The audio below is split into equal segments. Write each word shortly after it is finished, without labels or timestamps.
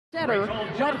Setter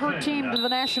led her team to the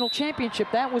national championship.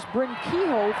 That was Bryn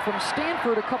Kehoe from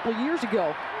Stanford a couple of years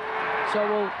ago. So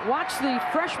we'll watch the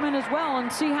freshman as well and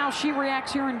see how she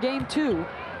reacts here in game 2.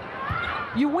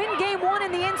 You win game 1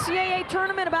 in the NCAA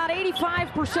tournament about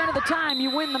 85% of the time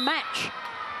you win the match.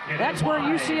 That's where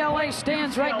UCLA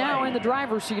stands right now in the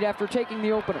driver's seat after taking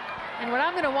the opener. And what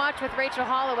I'm going to watch with Rachel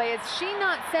Holloway is she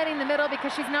not setting the middle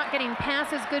because she's not getting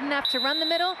passes good enough to run the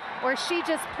middle, or is she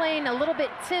just playing a little bit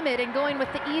timid and going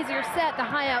with the easier set, the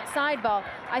high outside ball?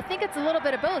 I think it's a little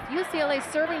bit of both. UCLA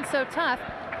serving so tough.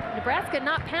 Nebraska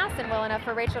not passing well enough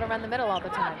for Rachel to run the middle all the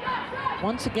time.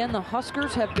 Once again, the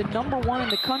Huskers have been #1 in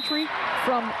the country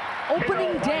from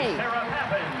opening day.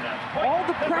 All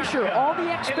the pressure, all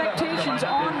the expectations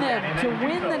on them to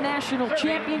win the national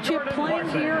championship playing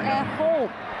here at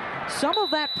home. Some of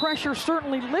that pressure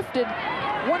certainly lifted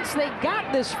once they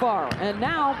got this far, and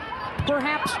now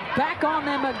perhaps back on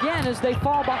them again as they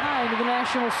fall behind in the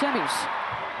national semis.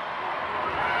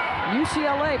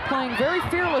 UCLA playing very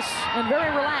fearless and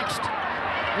very relaxed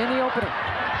in the opener.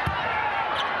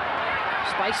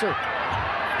 Spicer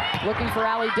looking for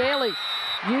Allie Daly.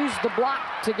 Used the block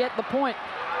to get the point.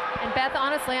 And Beth,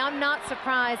 honestly, I'm not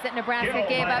surprised that Nebraska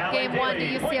gave up game 1 to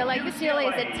UCLA. UCLA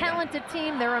is a talented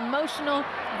team. They're emotional.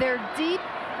 They're deep.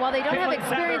 While they don't have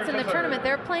experience in the tournament,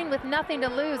 they're playing with nothing to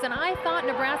lose. And I thought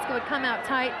Nebraska would come out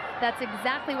tight. That's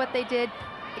exactly what they did.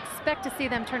 Expect to see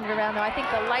them turn it around, though. I think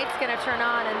the light's going to turn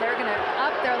on, and they're going to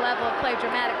up their level of play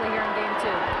dramatically here in game 2.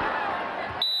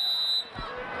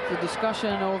 The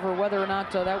discussion over whether or not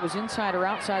that was inside or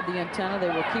outside the antenna. They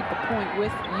will keep the point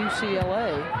with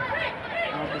UCLA.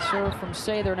 The serve from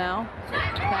Sather now.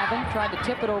 Pavin tried to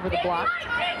tip it over the block.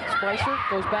 Spicer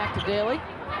goes back to Daly.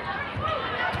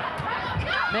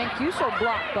 Mancuso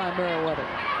blocked by Merriweather.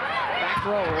 Back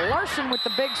row. Larson with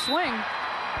the big swing.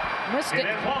 Missed it.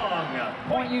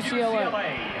 Point UCLA.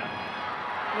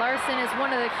 Larson is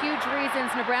one of the huge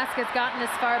reasons Nebraska's gotten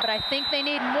this far, but I think they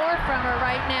need more from her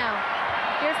right now.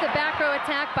 Here's the back row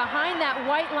attack behind that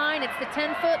white line. It's the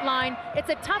 10-foot line. It's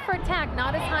a tougher attack,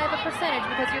 not as high of a percentage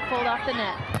because you're pulled off the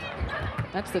net.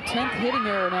 That's the 10th hitting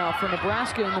error now for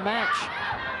Nebraska in the match.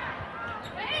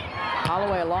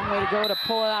 Holloway, a long way to go to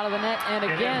pull it out of the net. And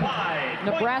again,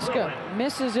 Nebraska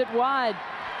misses it wide.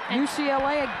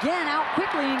 UCLA again out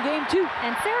quickly in game 2.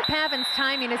 And Sarah Pavin's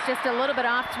timing is just a little bit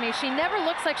off to me. She never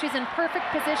looks like she's in perfect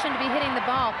position to be hitting the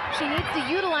ball. She needs to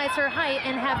utilize her height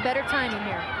and have better timing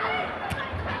here.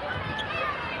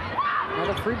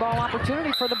 Another free ball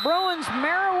opportunity for the Bruins.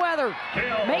 Merriweather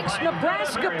makes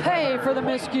Nebraska pay for the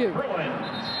miscue.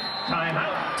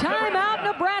 Timeout,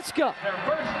 Nebraska.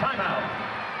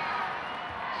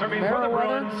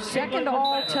 Merriweather, second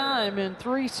all-time in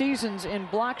 3 seasons in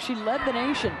blocks. She led the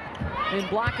nation in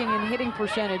blocking and hitting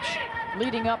percentage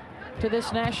leading up to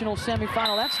this national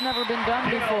semifinal. That's never been done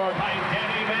before.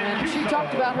 And she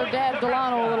talked about her dad,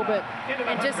 Delano, a little bit.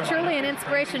 And just truly an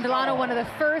inspiration. Delano, one of the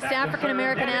first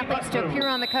African-American athletes to appear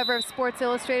on the cover of Sports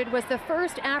Illustrated, was the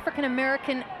first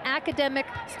African-American academic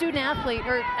student athlete,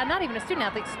 or not even a student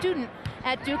athlete, student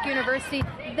at Duke University,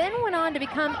 then went on to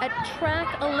become a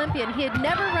track Olympian. He had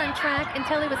never run track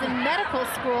until he was in medical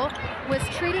school, was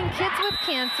treating kids with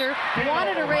cancer,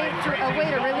 wanted a way to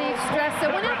relieve stress,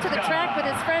 so went out to the track with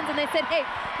his friends and they said, hey,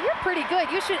 you're pretty good,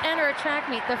 you should enter a track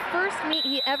meet. The first meet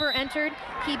he ever entered,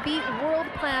 he beat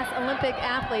world-class Olympic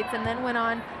athletes and then went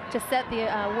on to set the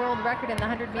world record in the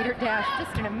 100-meter dash.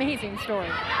 Just an amazing story.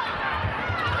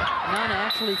 Nana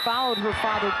actually followed her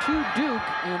father to Duke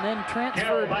and then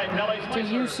transferred to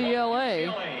UCLA.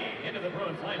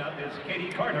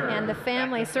 And the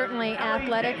family certainly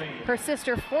athletic. Her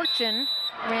sister Fortune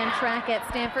ran track at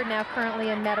Stanford, now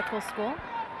currently in medical school.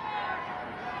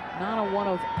 Nana, one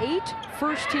of 8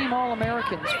 first-team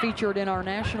All-Americans featured in our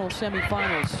national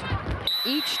semifinals.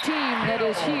 Each team that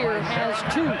is here has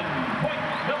 2.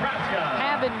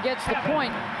 Pavin gets the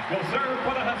point.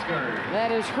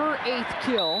 That is her 8th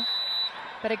kill.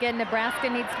 But again, Nebraska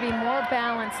needs to be more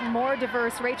balanced, more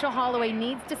diverse. Rachel Holloway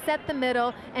needs to set the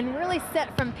middle and really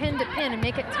set from pin to pin and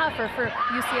make it tougher for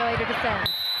UCLA to defend.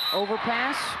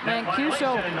 Overpass,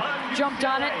 Mancuso jumped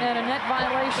on it, and a net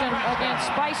violation against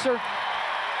Spicer.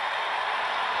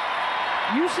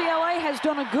 UCLA has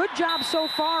done a good job so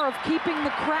far of keeping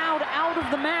the crowd out of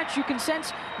the match. You can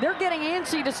sense they're getting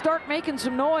antsy to start making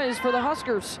some noise for the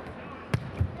Huskers.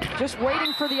 Just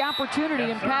waiting for the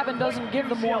opportunity, and Pavin doesn't give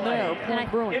them one there. And I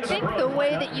think the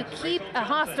way that you keep a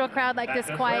hostile crowd like this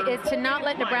quiet is to not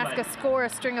let Nebraska score a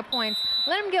string of points.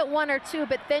 Let them get 1 or 2,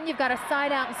 but then you've got to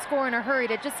side out and score in a hurry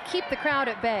to just keep the crowd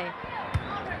at bay.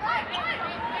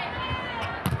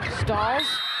 Stalls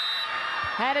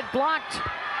had it blocked.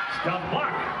 Stop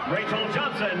block, Rachel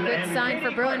Johnson. Good sign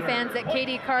for Bruin fans that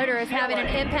Katie Carter is having an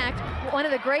impact. One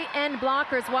of the great end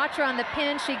blockers. Watch her on the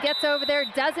pin. She gets over there,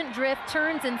 doesn't drift,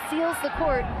 turns and seals the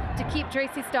court to keep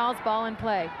Tracy Stahl's ball in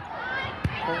play.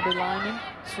 Colby Lyman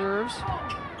serves.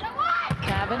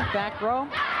 Pavin, back row,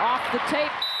 off the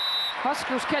tape.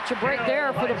 Huskers catch a break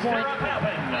there for the point.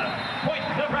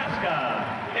 Point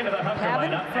Nebraska. Into the Husker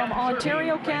Pavin lineup from at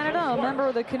Ontario, 13, Canada, a Rachel member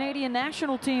of the Canadian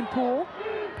national team pool.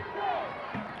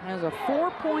 Has a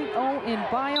 4.0 in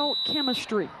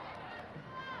biochemistry.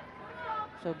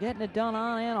 So getting it done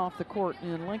on and off the court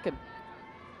in Lincoln.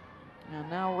 And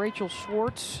now Rachel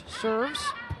Schwartz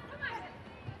serves.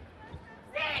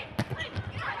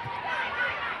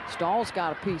 Stahl's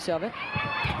got a piece of it.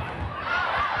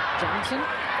 Johnson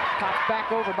popped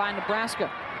back over by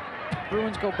Nebraska.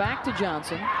 Bruins go back to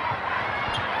Johnson.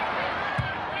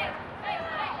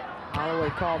 Holloway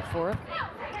called for it.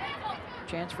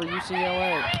 Chance for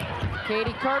UCLA.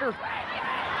 Katie Carter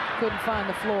couldn't find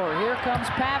the floor. Here comes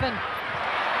Pavin.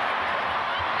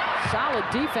 Solid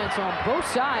defense on both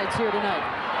sides here tonight.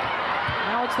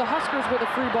 Now it's the Huskers with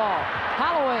a free ball.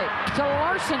 Holloway to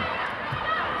Larson.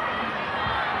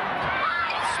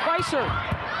 Spicer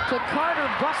to Carter.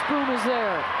 Busboom is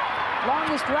there.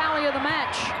 Longest rally of the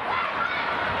match.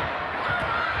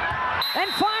 And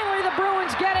finally the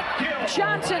Bruins get it.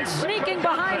 Johnson sneaking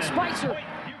behind Spicer.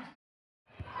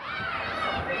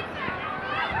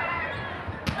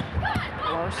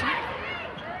 Larson.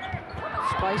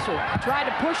 Spicer tried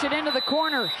to push it into the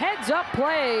corner. Heads up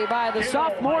play by the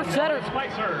sophomore setter.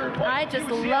 I just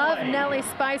love Nellie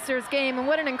Spicer's game, and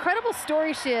what an incredible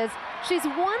story she is. She's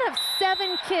one of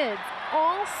 7 kids.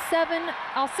 All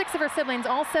 6 of her siblings,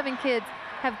 all 7 kids,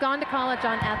 have gone to college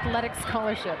on athletic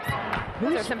scholarships.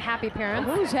 Those are some happy parents.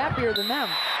 Who's happier than them?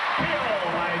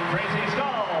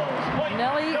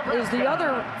 Nellie is the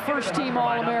other first-team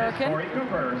All-American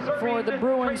for the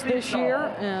Bruins this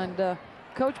year, and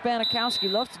Coach Banikowski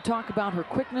loves to talk about her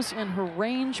quickness and her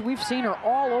range. We've seen her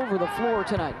all over the floor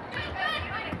tonight.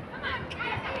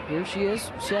 Here she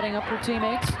is, setting up her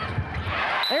teammates.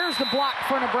 There's the block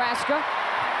for Nebraska.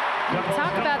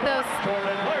 Talk about those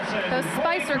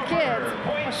Spicer kids.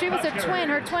 Well, she was a twin.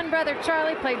 Her twin brother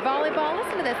Charlie played volleyball.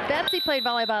 Listen to this. Betsy played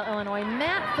volleyball at Illinois.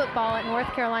 Matt football at North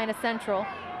Carolina Central.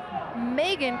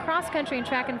 Megan cross country and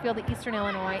track and field at Eastern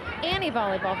Illinois. Annie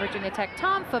volleyball, Virginia Tech.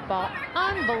 Tom football.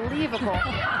 Unbelievable.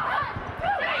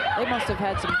 They must have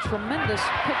had some tremendous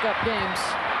pickup games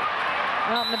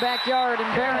out in the backyard in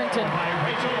Barrington.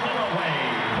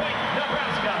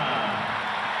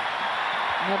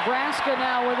 Nebraska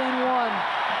now within 1.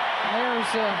 There's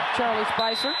Charlie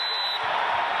Spicer.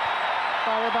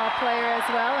 Volleyball player as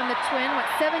well, and the twin, what,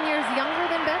 7 years younger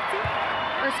than Betsy?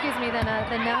 Or excuse me, than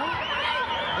Nell?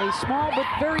 A small but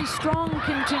very strong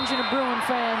contingent of Bruin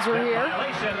fans are here.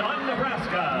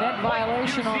 Net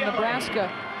violation on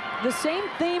Nebraska. The same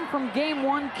theme from game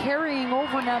 1 carrying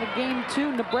over now to game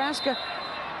 2. Nebraska,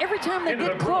 every time they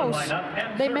get close,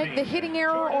 they make the hitting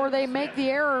error or they make the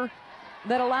error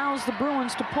that allows the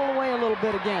Bruins to pull away a little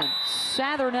bit again.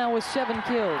 Sather now with 7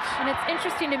 kills. And it's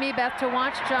interesting to me, Beth, to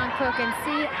watch John Cook and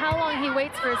see how long he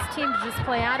waits for his team to just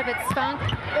play out of its funk,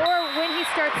 or when he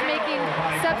starts making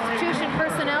substitution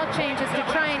personnel changes to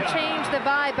try and change the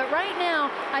vibe. But right now,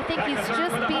 I think he's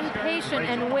just being patient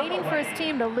and waiting for his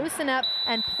team to loosen up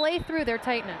and play through their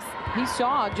tightness. He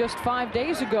saw just 5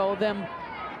 days ago them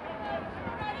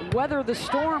weather the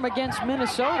storm against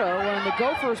Minnesota when the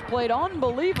Gophers played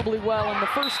unbelievably well in the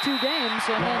first 2 games,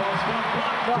 and then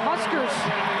the Huskers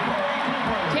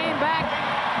came back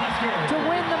to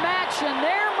win the match, and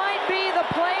there might be the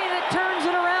play that turns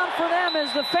it around for them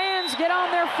as the fans get on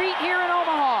their feet here in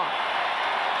Omaha.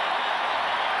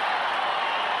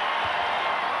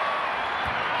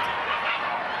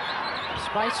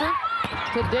 Spicer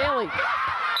to Daly.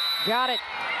 Got it.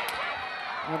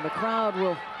 And the crowd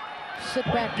will sit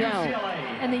back down.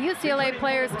 And the UCLA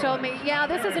players told me, yeah,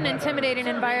 this is an intimidating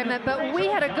environment, but we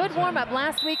had a good warm-up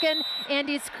last weekend.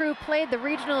 Andy's crew played the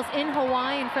regionals in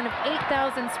Hawaii in front of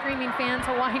 8,000 screaming fans.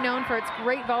 Hawaii known for its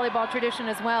great volleyball tradition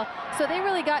as well. So they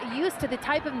really got used to the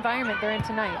type of environment they're in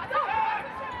tonight.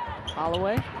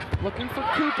 Holloway looking for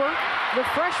Cooper. The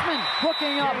freshman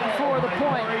hooking up for the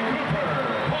point.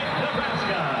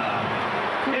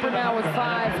 Cooper now with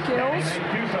 5 kills.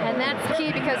 And that's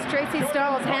key because Tracy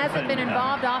Stahl hasn't been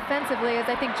involved offensively as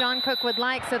I think John Cook would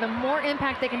like. So the more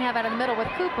impact they can have out of the middle with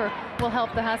Cooper will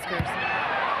help the Huskers.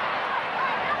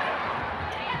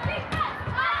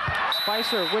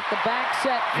 Spicer with the back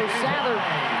set for Sather.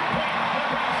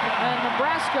 And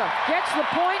Nebraska gets the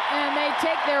point, and they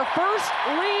take their first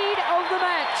lead of the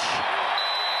match.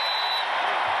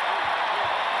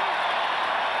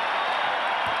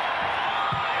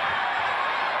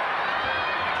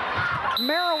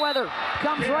 Merriweather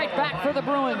comes right back for the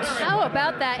Bruins. How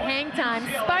about that hang time?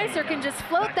 Spicer can just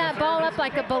float that ball up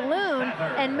like a balloon,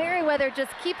 and Merriweather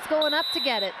just keeps going up to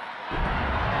get it.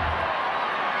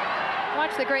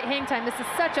 Watch the great hang time. This is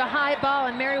such a high ball,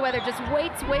 and Merriweather just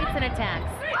waits, and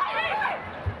attacks.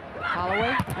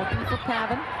 Holloway looking for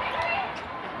Pavin.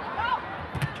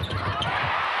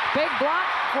 Big block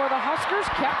for the Huskers,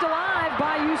 kept alive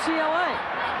by UCLA.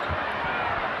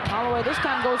 Holloway this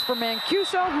time goes for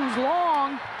Mancuso, who's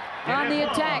long on the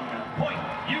attack.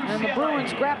 And the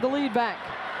Bruins grab the lead back.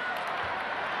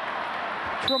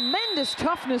 Tremendous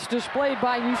toughness displayed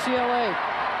by UCLA.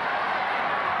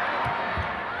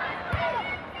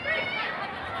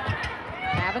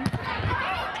 Pavin.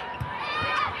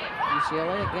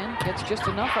 UCLA again gets just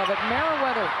enough of it.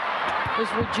 Merriweather is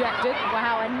rejected.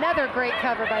 Wow, another great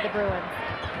cover by the Bruins.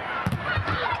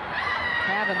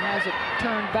 Pavin has it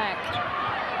turned back.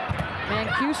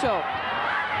 Mancuso.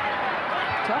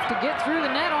 Tough to get through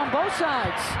the net on both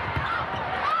sides.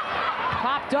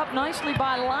 Popped up nicely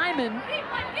by Lyman.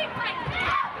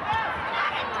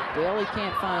 Daly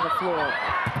can't find the floor.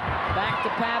 Back to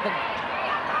Pavin.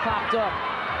 Popped up.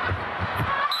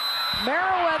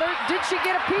 Merriweather, did she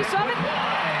get a piece of it?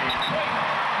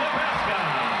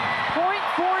 Point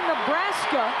for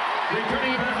Nebraska.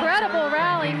 Incredible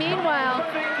rally. Meanwhile,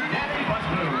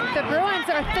 the Bruins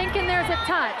are thinking there's a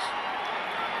touch.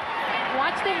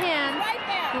 Watch the hands.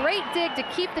 Great dig to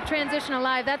keep the transition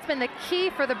alive. That's been the key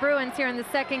for the Bruins here in the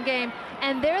second game.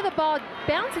 And there the ball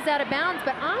bounces out of bounds,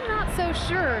 but I'm not so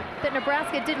sure that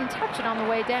Nebraska didn't touch it on the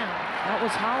way down. That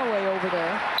was Holloway over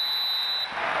there.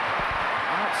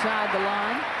 Outside the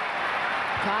line.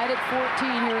 Tied at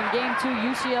 14 here in game 2.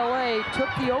 UCLA took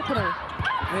the opener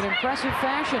in impressive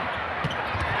fashion.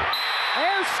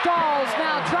 There's Stalls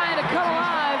now trying to come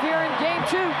alive here in game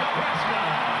 2.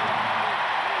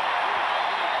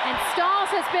 And Stalls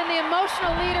has been the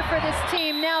emotional leader for this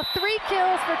team. Now 3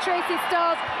 kills for Tracy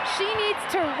Stalls. She needs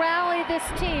to rally this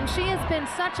team. She has been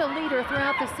such a leader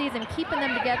throughout the season, keeping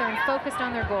them together and focused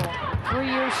on their goal.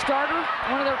 3-year starter,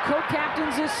 one of their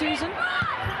co-captains this season.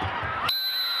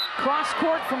 Cross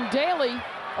court from Daly,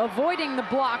 avoiding the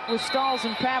block with Stalls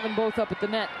and Pavin both up at the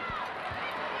net.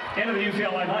 Into the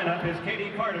UCLA lineup is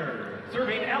Katie Carter,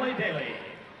 serving Allie Daly.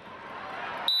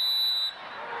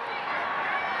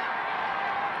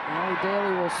 Allie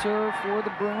Daly will serve for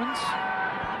the Bruins.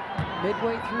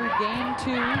 Midway through game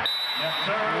 2. Yes,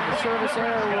 sir. And the service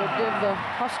error will give the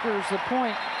Huskers the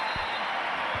point.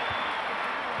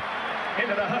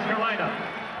 Into the Husker lineup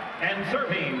and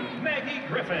serving Maggie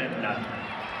Griffin.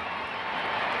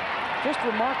 Just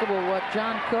remarkable what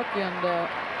John Cook and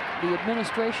the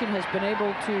administration has been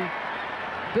able to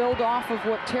build off of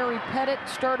what Terry Pettit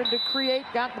started to create,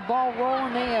 got the ball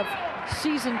rolling. They have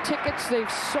season tickets. They've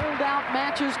sold out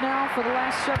matches now for the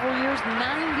last several years,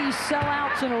 90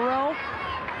 sellouts in a row.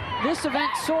 This event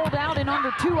sold out in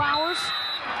under 2 hours.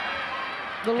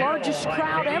 The largest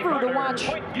crowd ever to watch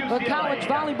a college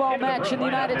volleyball match in the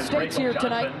United States here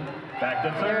tonight.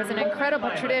 There's an incredible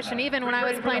tradition. Even when I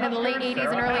was playing in the late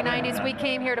 80s and early 90s, we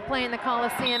came here to play in the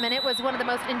Coliseum, and it was one of the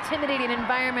most intimidating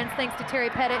environments thanks to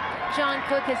Terry Pettit. John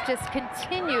Cook has just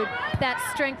continued that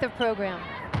strength of program.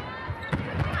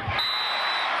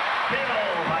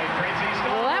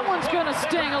 Well, that one's going to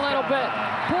sting a little bit.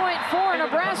 Point for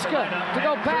Nebraska to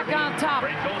go back on top.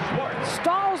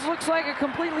 Stalls looks like a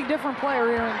completely different player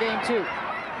here in game 2.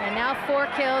 And now 4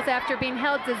 kills after being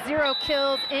held to 0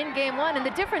 kills in game 1. And the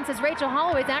difference is Rachel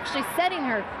Holloway's actually setting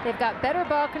her. They've got better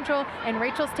ball control, and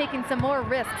Rachel's taking some more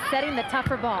risks, setting the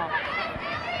tougher ball.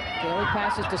 Daly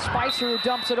passes to Spicer, who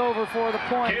dumps it over for the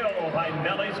point. Kill by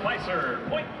Nellie Spicer.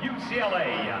 Point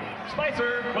UCLA.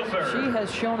 Spicer will serve. She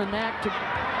has shown a knack to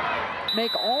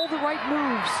make all the right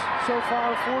moves so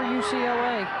far for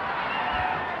UCLA.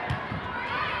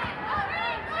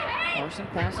 Larson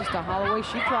passes to Holloway.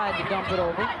 She tried to dump it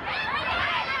over.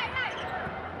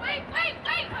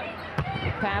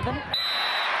 Pavin.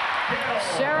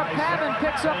 Sarah Pavin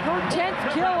picks up her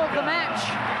 10th kill of the match.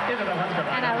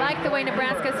 And I like the way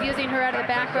Nebraska's using her out of the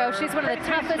back row. She's one of the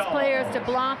toughest players to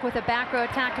block with a back row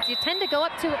attack, because you tend to go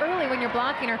up too early when you're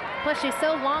blocking her. Plus, she's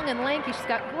so long and lanky, she's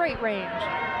got great range.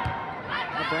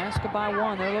 Nebraska by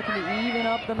 1. They're looking to even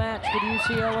up the match with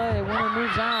UCLA. Winner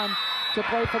moves on to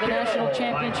play for the national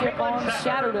championship on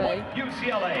Saturday.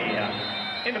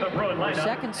 UCLA into the Bruin lineup. The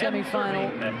second semifinal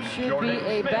should be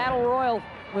a battle royal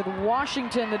with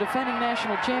Washington, the defending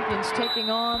national champions, taking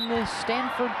on the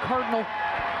Stanford Cardinal,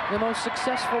 the most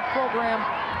successful program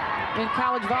in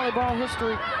college volleyball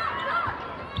history.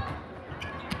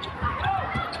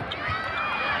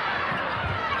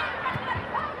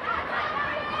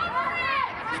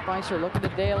 Spicer looking to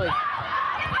Daly.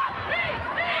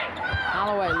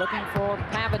 Holloway looking for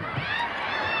Pavin.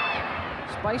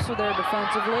 Spicer there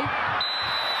defensively.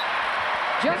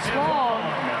 Just long.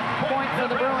 Point for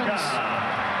the Bruins.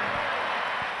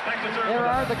 There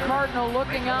are the Cardinal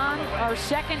looking on. Our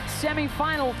second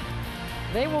semifinal.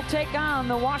 They will take on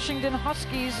the Washington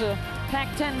Huskies, a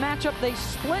Pac-10 matchup. They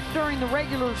split during the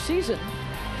regular season.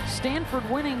 Stanford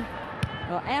winning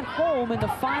at home in the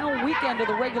final weekend of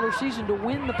the regular season to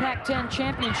win the Pac-10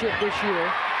 championship this year.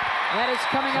 That is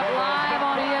coming up live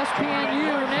on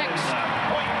ESPNU next.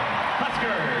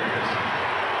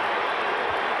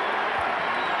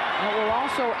 It will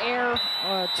also air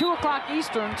 2 o'clock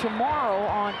Eastern tomorrow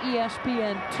on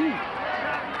ESPN2.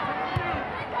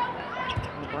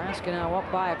 Nebraska now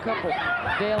up by a couple.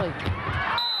 Daly.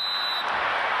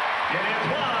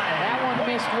 That one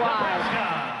missed wide.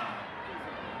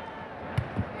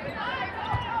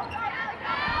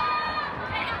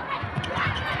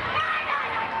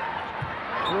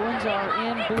 Bruins are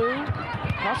in blue,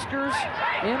 Huskers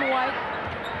in white.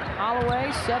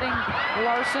 Holloway setting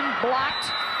Larson,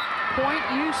 blocked. Point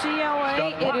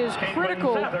UCLA. It is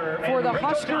critical for the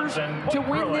Huskers to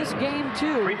win this game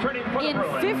too. In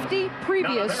 50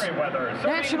 previous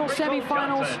national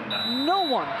semifinals, no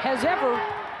one has ever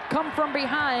come from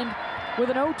behind with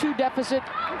an 0-2 deficit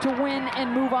to win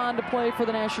and move on to play for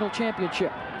the national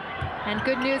championship. And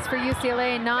good news for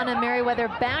UCLA, Nana Merriweather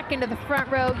back into the front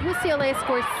row. UCLA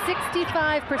scores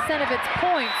 65% of its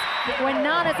points when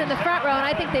Nana's in the front row, and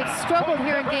I think they've struggled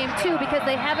here in game 2 because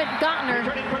they haven't gotten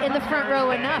her in the front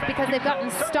row enough, because they've gotten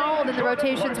stalled in the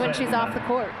rotations when she's off the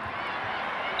court.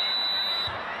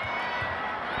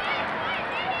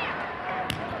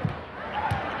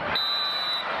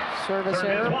 Service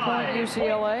error, point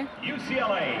UCLA.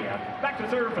 UCLA. Back to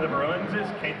serve for the Bruins is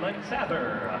Caitlin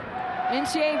Sather.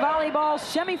 NCAA volleyball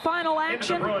semifinal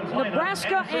action.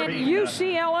 Nebraska and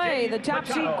UCLA, the top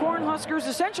seed Cornhuskers,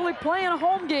 essentially playing a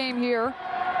home game here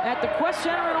at the Quest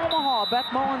Center in Omaha. Beth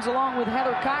Mullins along with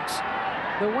Heather Cox,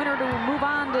 the winner to move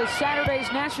on to Saturday's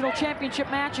national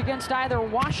championship match against either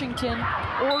Washington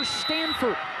or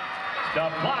Stanford. The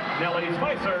block, Nellie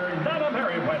Spicer, Nana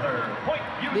Merriweather. Point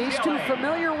UCLA. These two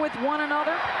familiar with one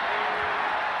another.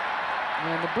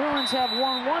 And the Bruins have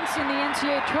won once in the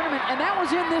NCAA tournament, and that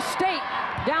was in this state,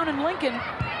 down in Lincoln,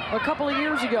 a couple of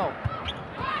years ago.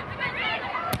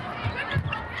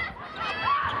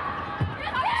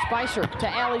 Spicer to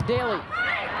Allie Daly.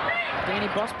 Danny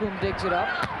Busboom digs it up.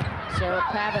 Sarah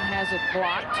Pavin has it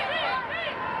blocked.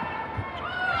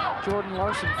 Jordan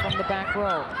Larson from the back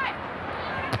row.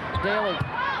 Daly,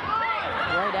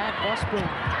 right at Busboom.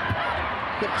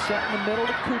 Quick set in the middle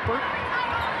to Cooper.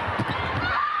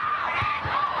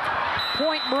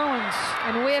 Point Bruins.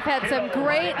 And we have had some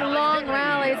great long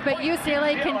rallies, but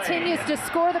UCLA continues to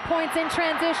score the points in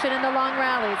transition in the long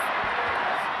rallies.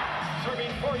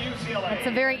 And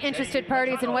some very interested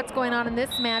parties in what's going on in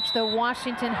this match. The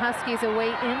Washington Huskies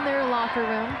await in their locker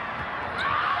room.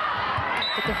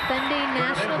 The defending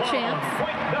national champs,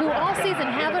 who all season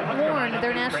haven't worn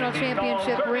their national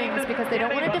championship rings because they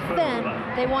don't want to defend,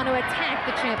 they want to attack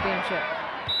the championship.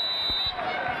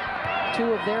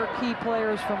 Two of their key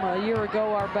players from a year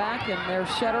ago are back, and their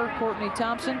setter, Courtney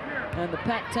Thompson, and the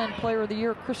Pac-10 Player of the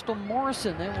Year, Crystal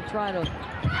Morrison. They will try to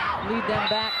lead them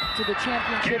back to the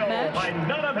championship match.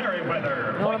 Nana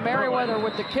Merriweather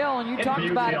with the kill, and you talked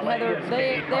about it, Heather.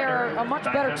 They are a much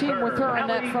better team with her in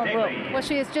that front row. Well,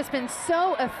 she has just been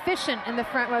so efficient in the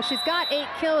front row. She's got 8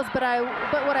 kills, but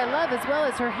what I love as well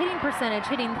is her hitting percentage,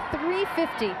 hitting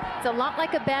 .350. It's a lot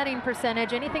like a batting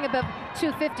percentage. Anything above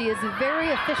 .250 is very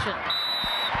efficient.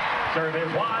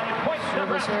 Service wide, point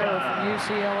Service error from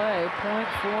UCLA, point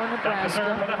for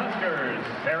Nebraska. For the Huskers,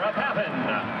 Sarah Pavin.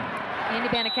 Andy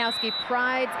Banikowski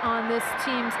prides on this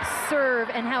team's serve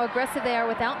and how aggressive they are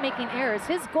without making errors.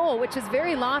 His goal, which is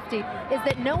very lofty, is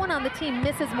that no one on the team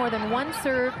misses more than 1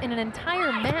 serve in an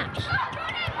entire match.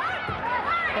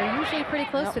 They're usually pretty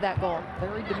close to that goal.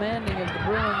 Very demanding of the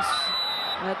Bruins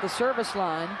at the service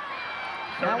line.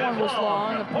 That one was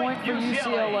long, a point for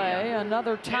UCLA,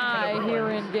 another tie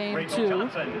here in game 2.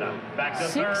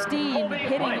 16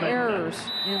 hitting errors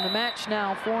in the match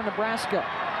now for Nebraska.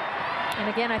 And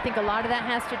again, I think a lot of that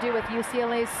has to do with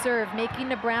UCLA's serve, making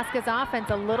Nebraska's offense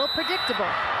a little predictable.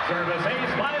 The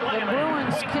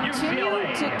Bruins continue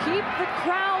to keep the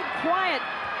crowd quiet.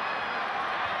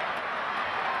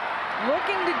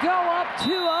 Looking to go up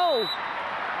 2-0.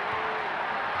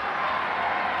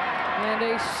 And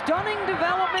a stunning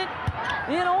development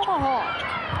in Omaha.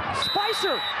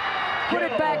 Spicer put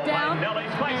it back down.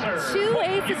 And 2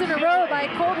 aces in a row by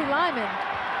Colby Lyman.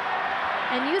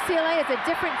 And UCLA is a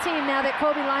different team now that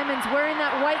Kobe Lyman's wearing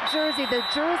that white jersey, the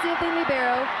jersey of the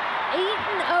libero.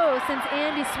 8-0 since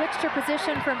Andy switched her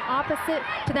position from opposite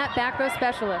to that back row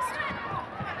specialist.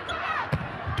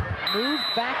 Moved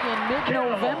back in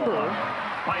mid-November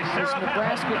as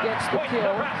Nebraska gets the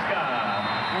kill.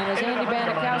 And as Andy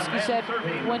Banikowski said,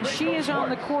 when she is on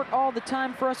the court all the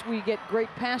time for us, we get great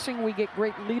passing, we get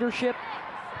great leadership.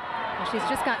 She's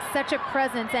just got such a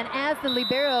presence, and as the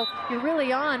libero, you're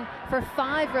really on for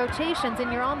 5 rotations,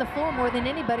 and you're on the floor more than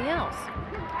anybody else.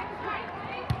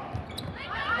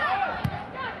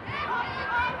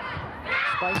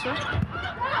 Spicer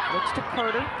looks to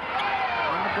Carter,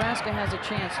 and Nebraska has a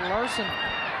chance. Larson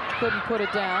couldn't put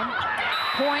it down.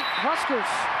 Point, Huskers.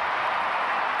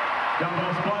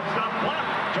 Dumbbell squat stop block,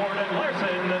 Jordan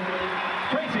Larson.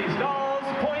 Tracy Stalls,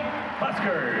 point,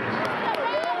 Huskers.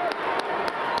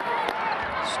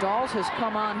 Stalls has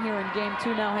come on here in game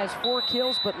 2, now has 4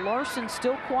 kills, but Larson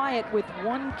still quiet with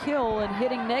 1 kill and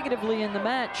hitting negatively in the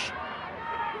match.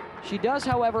 She does,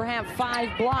 however, have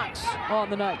 5 blocks on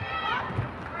the night.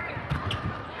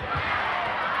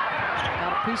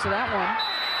 Got a piece of that one.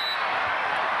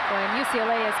 Boy, and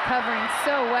UCLA is covering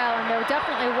so well, and there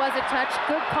definitely was a touch.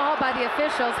 Good call by the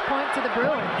officials. Point to the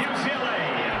Bruins. UCLA.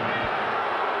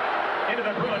 Into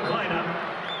the Bruins lineup.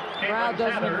 Crowd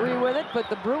doesn't agree with it, but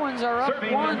the Bruins are up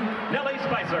 1. Nellie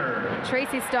Spicer.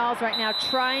 Tracy Stalls right now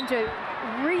trying to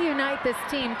reunite this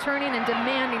team, turning and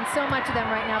demanding so much of them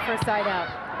right now for a side out.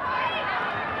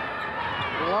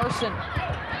 Larson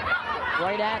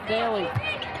right at Daly.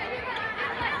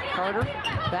 Carter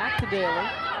back to Daly.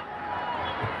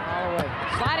 Holloway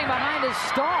sliding behind his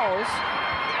Stalls.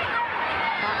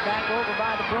 Knocked back over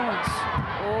by the Bruins.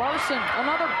 Larson,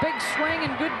 another big swing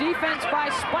and good defense by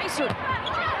Spicer.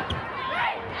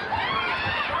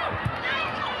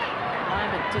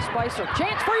 Lyman to Spicer.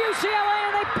 Chance for UCLA,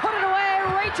 and they put it away.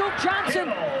 Rachel Johnson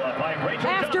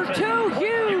after 2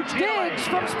 huge digs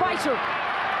from Spicer.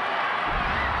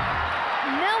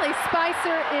 Nellie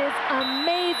Spicer is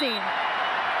amazing.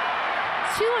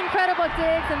 2 incredible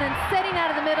digs and then setting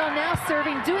out of the middle, now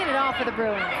serving, doing it all for the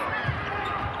Bruins.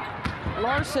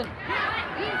 Larson,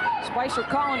 Spicer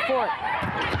calling for it.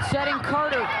 Setting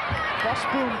Carter.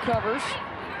 Westboom covers.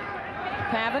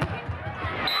 Pavin.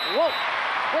 Whoa,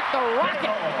 with the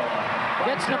rocket.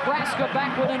 Gets Nebraska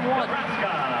back within 1.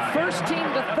 First team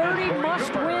to 30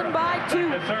 must win by 2.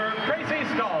 To serve Tracy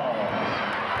Stalls.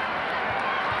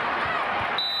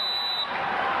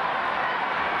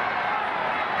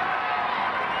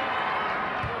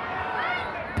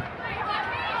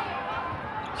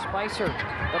 Spicer,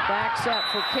 the back set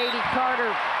for Katie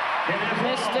Carter.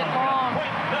 Missed it long.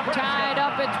 Tied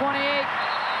up at 28.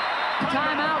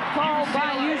 Timeout called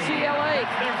by UCLA.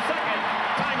 Their second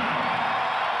timeout.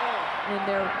 In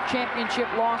their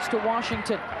championship loss to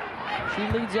Washington. She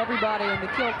leads everybody in the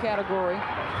kill category.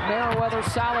 Meriwether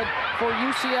solid for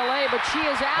UCLA, but she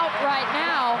is out right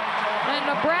now, and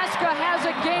Nebraska has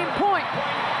a game point.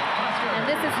 And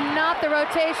this is not the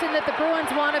rotation that the Bruins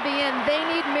want to be in. They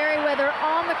need Meriwether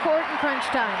on the court in crunch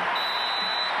time.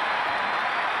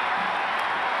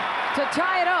 To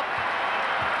tie it up.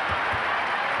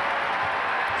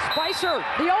 Spicer,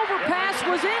 the overpass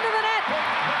was into the net.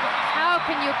 How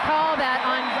can you call that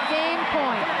on game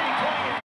point?